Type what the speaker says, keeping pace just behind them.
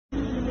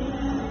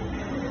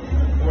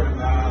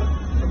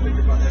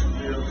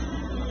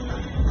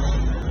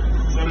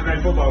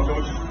Night Football,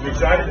 Coach. You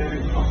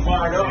excited? I'm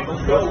fired up.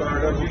 Let's go.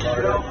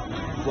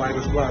 Fly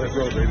the squad. Let's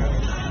go, baby.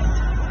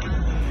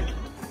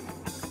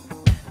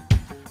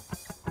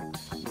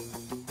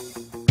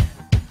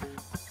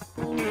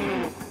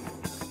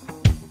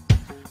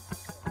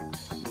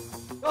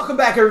 Welcome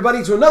back,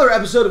 everybody, to another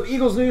episode of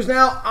Eagles News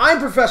Now. I'm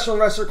professional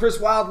wrestler Chris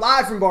Wilde,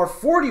 live from bar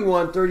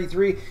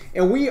 4133,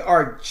 and we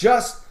are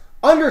just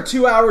under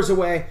 2 hours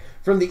away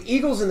from the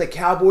Eagles and the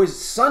Cowboys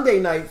Sunday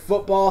Night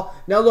Football.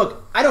 Now,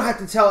 look, I don't have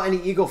to tell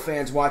any Eagle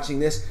fans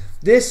watching this.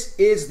 This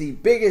is the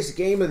biggest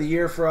game of the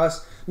year for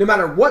us. No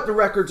matter what the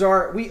records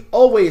are, we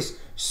always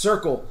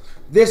circle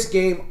this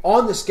game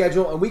on the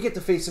schedule, and we get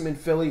to face them in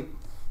Philly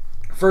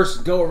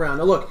first go around.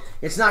 Now look,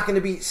 it's not going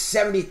to be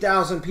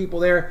 70,000 people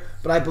there,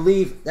 but I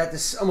believe that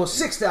the almost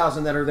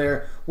 6,000 that are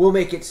there will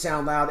make it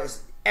sound loud,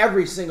 as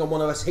every single one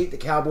of us hate the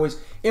Cowboys,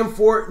 and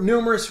for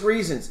numerous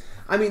reasons.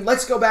 I mean,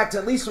 let's go back to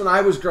at least when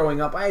I was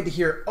growing up. I had to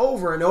hear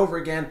over and over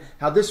again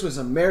how this was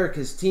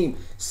America's team.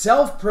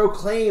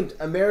 Self-proclaimed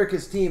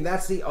America's team.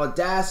 That's the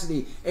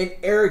audacity and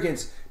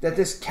arrogance that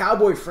this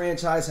Cowboy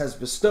franchise has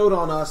bestowed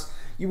on us.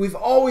 We've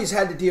always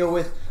had to deal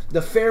with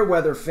the fair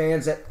weather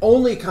fans that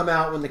only come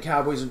out when the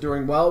Cowboys are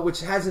doing well,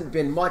 which hasn't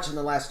been much in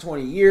the last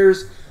 20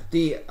 years.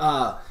 The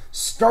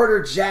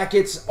starter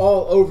jackets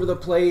all over the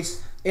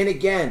place. And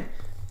again,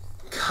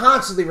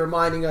 constantly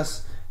reminding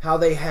us how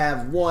they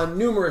have won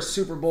numerous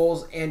Super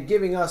Bowls and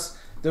giving us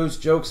those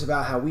jokes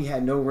about how we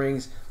had no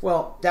rings.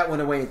 Well, that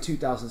went away in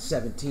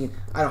 2017.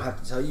 I don't have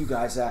to tell you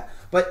guys that.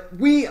 But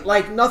we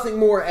like nothing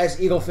more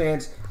as Eagle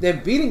fans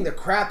than beating the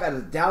crap out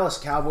of the Dallas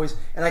Cowboys.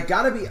 And I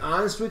got to be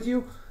honest with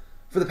you,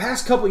 for the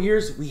past couple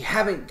years, we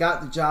haven't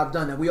got the job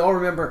done. And we all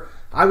remember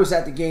I was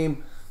at the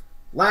game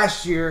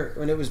last year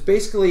when it was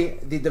basically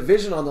the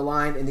division on the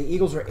line and the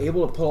Eagles were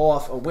able to pull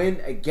off a win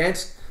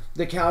against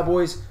the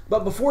Cowboys.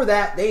 But before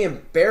that, they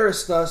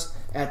embarrassed us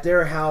at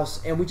their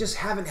house, and we just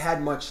haven't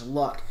had much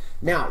luck.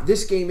 Now,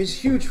 this game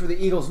is huge for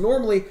the Eagles.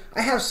 Normally,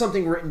 I have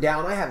something written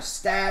down. I have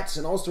stats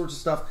and all sorts of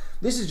stuff.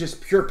 This is just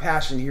pure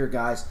passion here,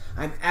 guys.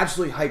 I'm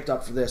absolutely hyped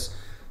up for this.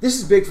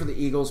 This is big for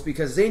the Eagles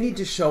because they need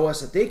to show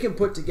us that they can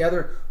put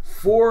together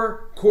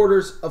 4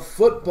 quarters of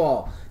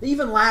football.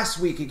 Even last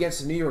week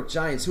against the New York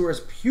Giants, who are as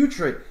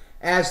putrid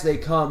as they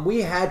come,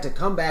 we had to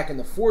come back in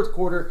the 4th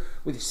quarter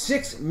with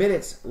 6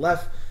 minutes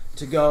left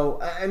to go.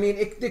 I mean,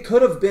 it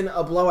could have been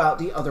a blowout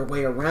the other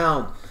way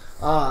around.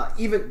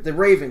 Even the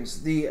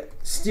Ravens, the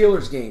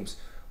Steelers games,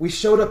 we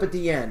showed up at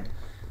the end,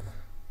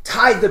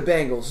 tied the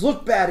Bengals,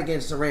 looked bad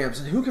against the Rams,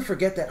 and who can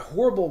forget that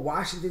horrible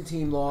Washington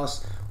team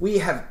loss? We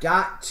have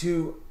got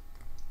to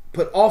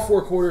put all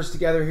 4 quarters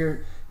together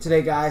here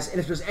today, guys, and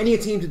if there's any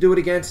team to do it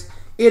against,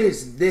 it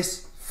is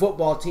this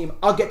football team.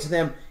 I'll get to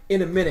them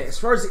in a minute. As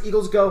far as the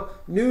Eagles go,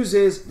 news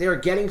is they're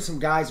getting some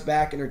guys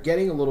back and they're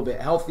getting a little bit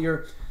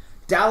healthier.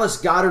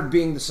 Dallas Goedert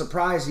being the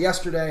surprise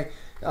yesterday.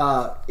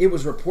 It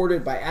was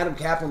reported by Adam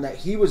Kaplan that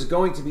he was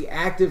going to be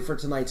active for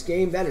tonight's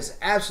game. That is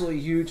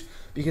absolutely huge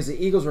because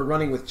the Eagles were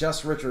running with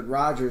just Richard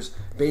Rodgers,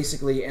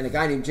 basically, and a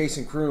guy named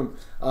Jason Kroom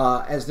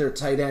as their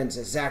tight ends,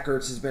 as Zach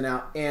Ertz has been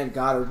out, and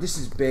Goddard. This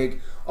is big.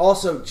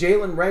 Also,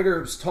 Jalen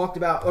Reagor was talked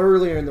about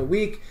earlier in the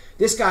week.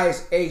 This guy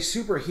is a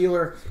super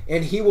healer,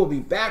 and he will be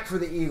back for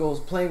the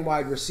Eagles playing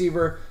wide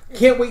receiver.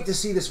 Can't wait to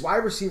see this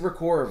wide receiver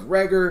core of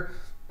Reagor,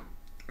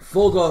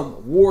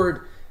 Fulgham,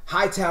 Ward,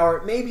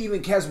 Hightower, maybe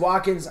even Kez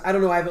Watkins. I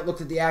don't know. I haven't looked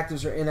at the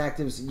actives or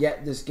inactives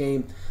yet this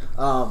game.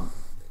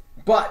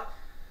 But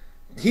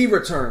he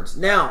returns.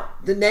 Now,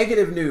 the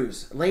negative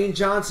news. Lane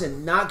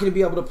Johnson not going to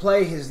be able to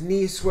play. His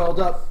knee swelled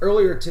up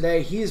earlier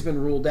today. He has been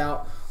ruled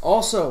out.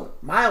 Also,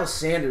 Miles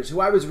Sanders, who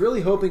I was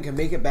really hoping could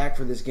make it back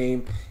for this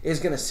game,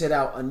 is going to sit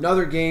out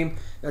another game.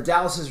 Now,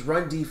 Dallas's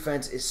run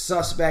defense is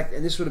suspect,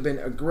 and this would have been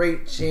a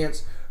great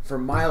chance for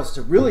Miles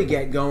to really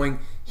get going.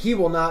 He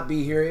will not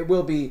be here. It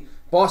will be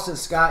Boston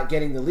Scott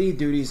getting the lead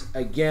duties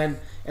again.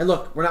 And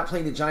look, we're not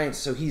playing the Giants,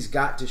 so he's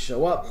got to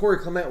show up. Corey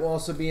Clement will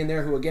also be in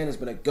there, who again has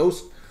been a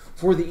ghost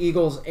for the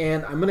Eagles.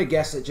 And I'm going to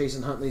guess that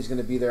Jason Huntley is going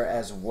to be there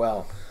as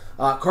well.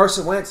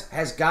 Carson Wentz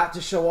has got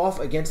to show off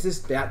against this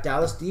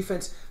Dallas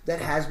defense that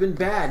has been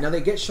bad. Now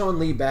they get Sean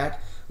Lee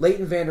back.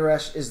 Leighton Vander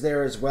Esch is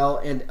there as well,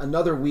 and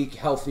another week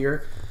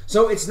healthier.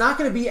 So it's not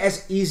going to be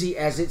as easy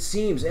as it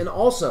seems. And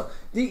also,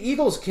 the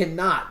Eagles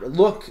cannot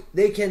look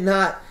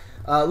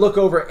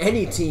over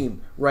any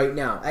team right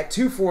now. At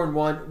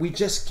 2-4-1, we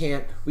just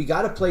can't. We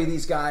got to play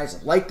these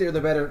guys like they're the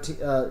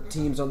better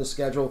teams on the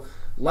schedule,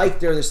 like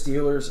they're the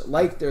Steelers,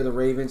 like they're the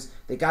Ravens.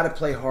 They got to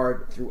play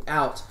hard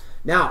throughout.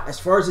 Now, as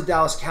far as the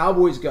Dallas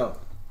Cowboys go,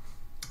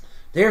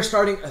 they are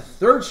starting a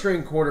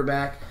third-string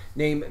quarterback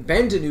named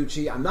Ben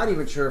DiNucci. I'm not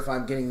even sure if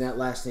I'm getting that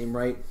last name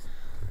right.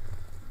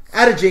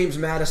 Out of James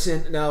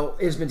Madison. Now,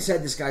 it has been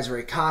said this guy's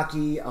very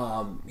cocky.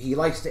 He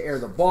likes to air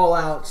the ball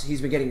out.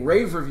 He's been getting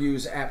rave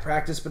reviews at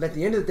practice, but at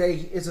the end of the day,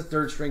 he is a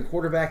third-string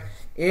quarterback,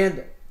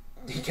 and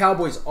the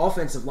Cowboys'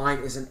 offensive line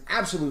is an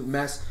absolute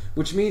mess,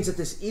 which means that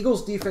this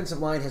Eagles' defensive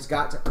line has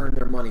got to earn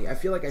their money. I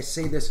feel like I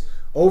say this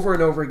over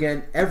and over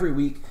again every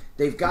week.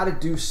 They've got to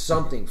do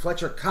something.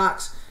 Fletcher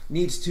Cox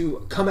needs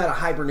to come out of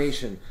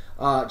hibernation.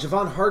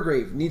 Javon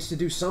Hargrave needs to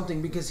do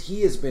something because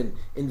he has been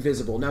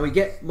invisible. Now we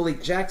get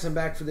Malik Jackson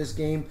back for this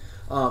game.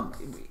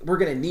 We're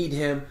going to need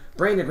him.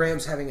 Brandon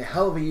Graham's having a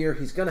hell of a year.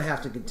 He's going to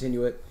have to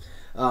continue it.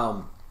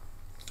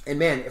 And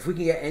man, if we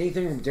can get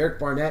anything from Derek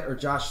Barnett or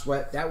Josh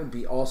Sweat, that would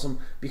be awesome.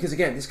 Because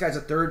again, this guy's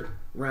a third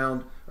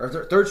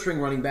string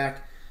running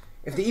back.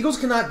 If the Eagles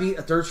cannot beat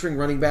a third string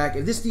running back,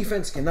 if this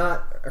defense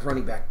cannot,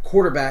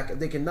 quarterback, if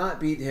they cannot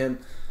beat him,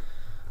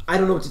 I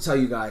don't know what to tell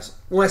you guys.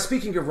 When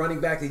speaking of running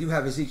back, they do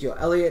have Ezekiel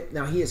Elliott.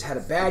 Now, he has had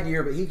a bad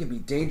year, but he can be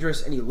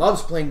dangerous, and he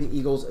loves playing the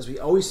Eagles, as we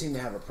always seem to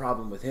have a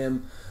problem with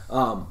him.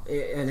 And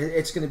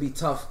it's going to be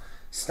tough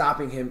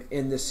stopping him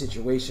in this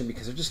situation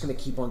because they're just going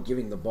to keep on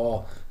giving the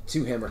ball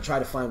to him or try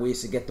to find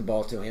ways to get the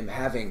ball to him,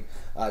 having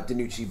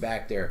DiNucci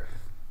back there.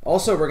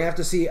 Also, we're going to have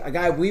to see a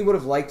guy we would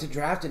have liked to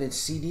draft in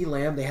C.D.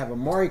 Lamb. They have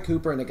Amari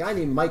Cooper and a guy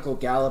named Michael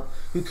Gallup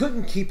who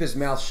couldn't keep his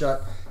mouth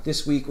shut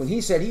this week when he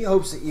said he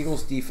hopes the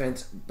Eagles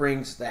defense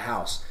brings the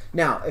house.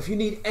 Now, if you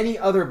need any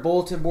other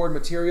bulletin board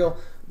material,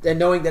 then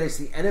knowing that it's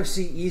the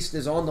NFC East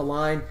is on the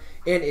line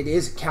and it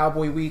is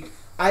Cowboy Week,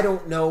 I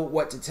don't know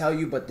what to tell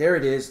you, but there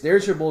it is.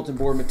 There's your bulletin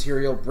board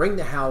material. Bring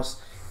the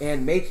house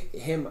and make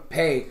him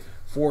pay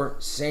for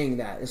saying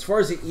that. As far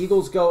as the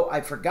Eagles go,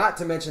 I forgot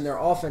to mention their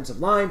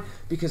offensive line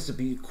because, to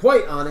be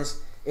quite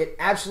honest, it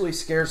absolutely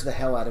scares the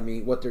hell out of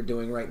me what they're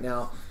doing right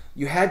now.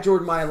 You had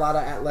Jordan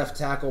Mailata at left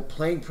tackle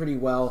playing pretty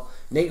well.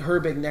 Nate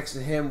Herbig next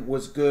to him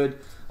was good.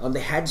 They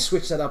had to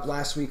switch that up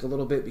last week a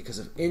little bit because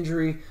of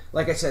injury.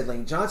 Like I said,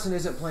 Lane Johnson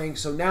isn't playing,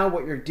 so now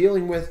what you're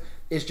dealing with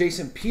is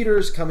Jason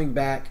Peters coming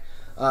back.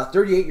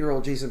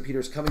 38-year-old Jason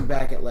Peters coming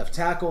back at left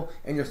tackle,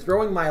 and you're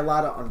throwing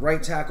Mailata on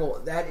right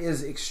tackle. That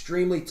is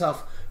extremely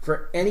tough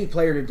for any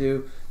player to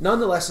do.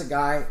 Nonetheless, a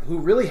guy who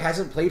really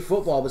hasn't played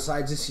football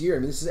besides this year. I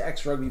mean, this is an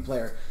ex-rugby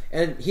player,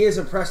 and he is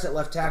impressed at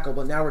left tackle,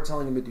 but now we're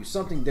telling him to do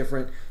something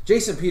different.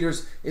 Jason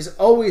Peters is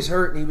always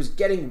hurt, and he was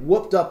getting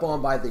whooped up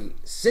on by the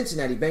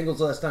Cincinnati Bengals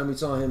last time we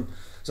saw him.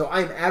 So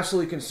I am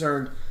absolutely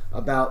concerned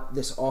about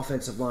this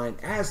offensive line,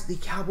 as the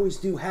Cowboys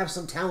do have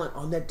some talent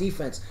on that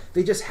defense.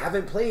 They just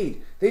haven't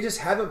played. They just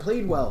haven't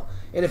played well.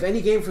 And if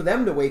any game for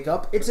them to wake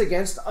up, it's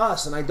against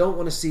us, and I don't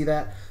want to see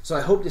that. So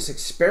I hope this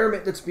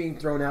experiment that's being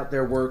thrown out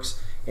there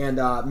works. And,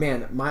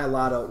 man,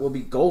 Mailata will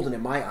be golden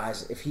in my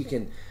eyes if he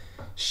can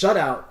shut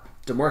out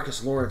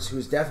DeMarcus Lawrence, who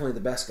is definitely the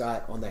best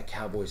guy on that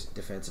Cowboys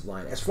defensive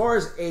line. As far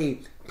as a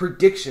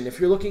prediction, if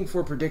you're looking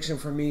for a prediction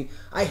from me,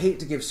 I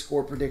hate to give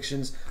score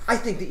predictions. I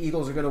think the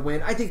Eagles are going to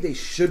win. I think they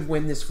should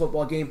win this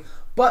football game.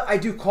 But I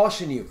do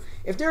caution you,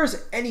 if there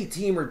is any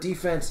team or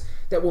defense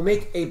that will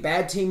make a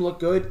bad team look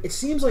good, it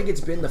seems like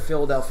it's been the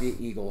Philadelphia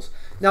Eagles.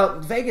 Now,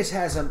 Vegas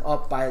has them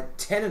up by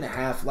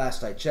 10.5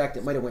 last I checked.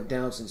 It might have went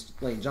down since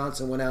Lane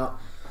Johnson went out.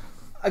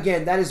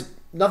 Again, that is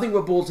nothing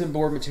but bulletin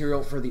board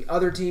material for the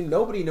other team.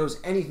 Nobody knows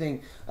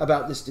anything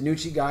about this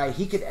DiNucci guy.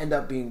 He could end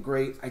up being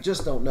great. I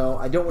just don't know.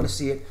 I don't want to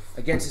see it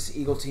against this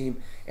Eagle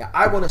team.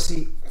 I want to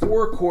see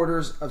 4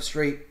 quarters of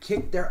straight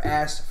kick their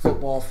ass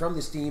football from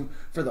this team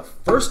for the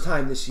first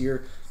time this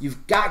year.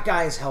 You've got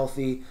guys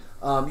healthy.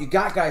 You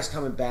got guys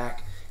coming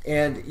back.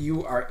 And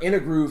you are in a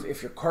groove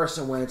if you're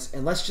Carson Wentz.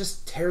 And let's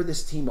just tear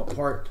this team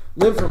apart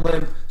limb from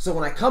limb. So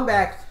when I come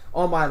back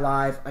on my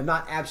live, I'm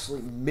not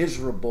absolutely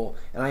miserable,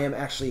 and I am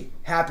actually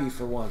happy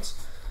for once.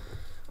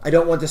 I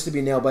don't want this to be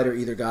a nail biter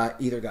either,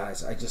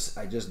 guys. I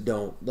just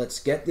don't.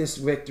 Let's get this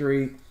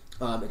victory.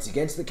 It's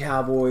against the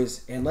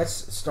Cowboys, and let's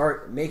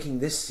start making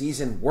this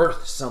season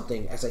worth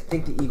something, as I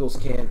think the Eagles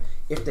can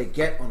if they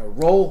get on a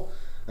roll.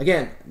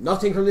 Again,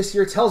 nothing from this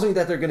year tells me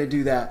that they're going to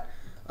do that,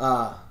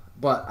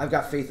 but I've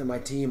got faith in my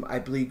team. I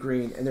bleed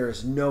green, and there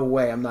is no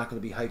way I'm not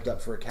going to be hyped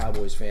up for a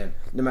Cowboys fan,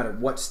 no matter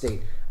what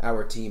state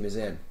our team is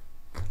in.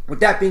 With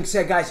that being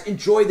said, guys,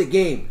 enjoy the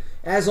game.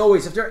 As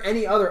always, if there are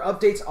any other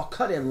updates, I'll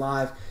cut in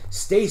live.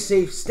 Stay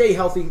safe, stay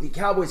healthy. The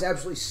Cowboys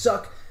absolutely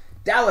suck.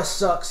 Dallas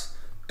sucks.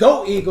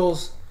 Go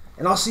Eagles.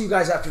 And I'll see you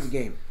guys after the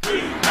game.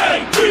 E-A-G-L-E-S,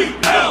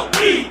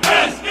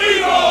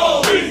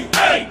 Eagles!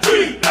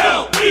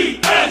 E-A-G-L-E-S,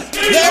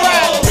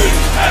 Eagles!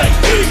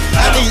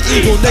 I need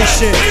Eagle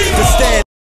Nation to stand